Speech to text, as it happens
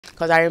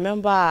Because I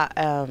remember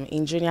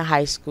in junior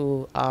high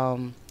school,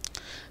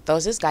 there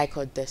was this guy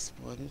called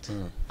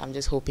Desmond. I'm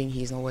just hoping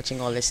he's not watching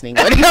or listening.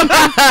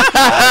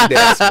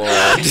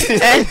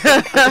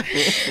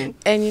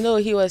 And you know,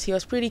 he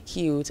was pretty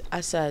cute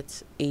as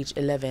at age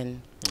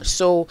 11.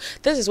 So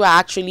this is where I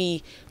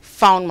actually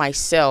found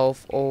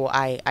myself, or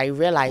I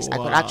realized I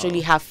could actually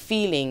have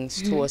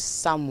feelings towards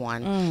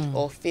someone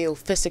or feel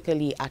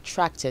physically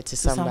attracted to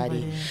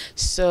somebody.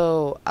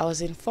 So I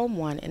was in Form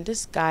 1, and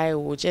this guy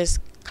would just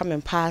come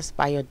and pass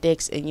by your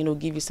decks and, you know,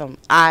 give you some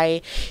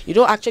eye. You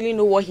don't actually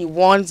know what he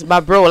wants,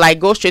 but bro, like,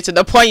 go straight to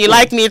the point. You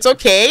like me, it's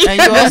okay.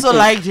 And you also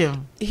liked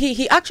him.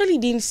 He actually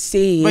didn't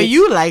say it. But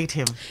you liked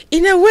him.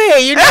 In a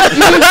way, you know.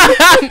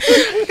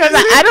 Because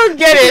I don't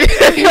get it.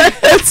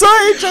 It's so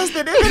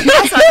interesting. Even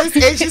us at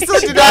this age, she's still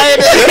denying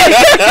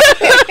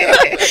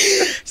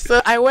it.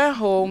 So I went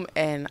home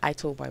and I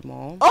told my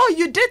mom. Oh,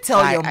 you did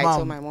tell your mom? I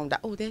told my mom that,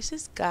 oh, there's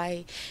this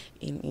guy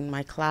in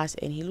my class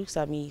and he looks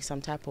at me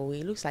some type of way.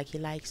 It looks like he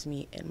likes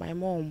me. And my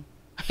mom,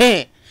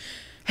 hey,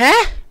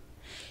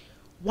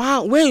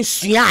 wow, when you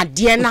see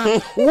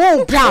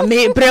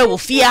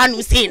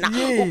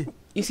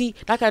you see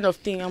that kind of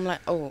thing. I'm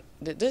like, oh,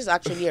 this is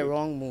actually a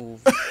wrong move.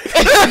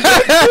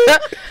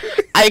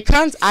 I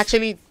can't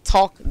actually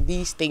talk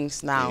these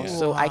things now.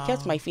 So I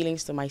kept my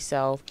feelings to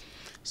myself.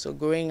 So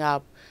growing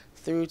up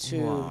through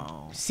to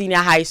senior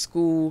high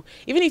school,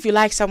 even if you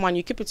like someone,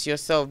 you keep it to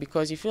yourself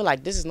because you feel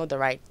like this is not the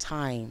right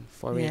time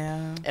for it.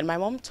 And my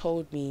mom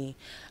told me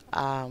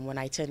when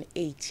I turned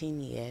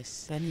 18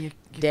 years,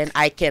 then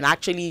I can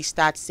actually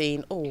start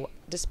saying, oh,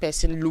 this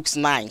person looks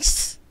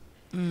nice.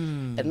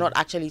 And not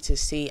actually to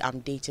say I'm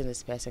dating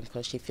this person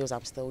because she feels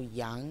I'm still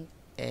young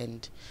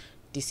and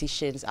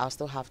decisions, I'll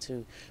still have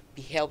to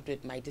be helped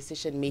with my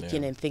decision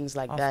making and things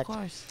like that. Of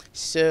course.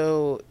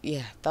 So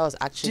yeah, that was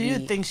actually. Do you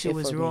think she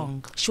was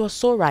wrong? She was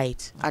so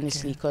right,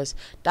 honestly, because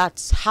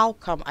that's how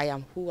come I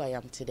am who I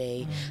am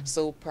today.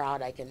 So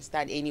proud I can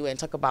stand anywhere and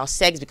talk about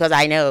sex because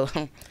I know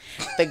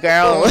the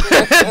girl.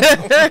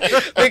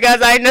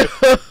 Because I know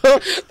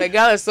the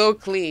girl is so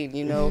clean,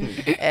 you know.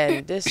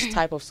 And this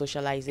type of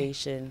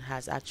socialization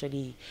has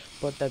actually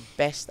brought the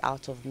best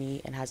out of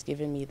me and has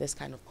given me this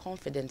kind of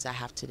confidence I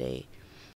have today.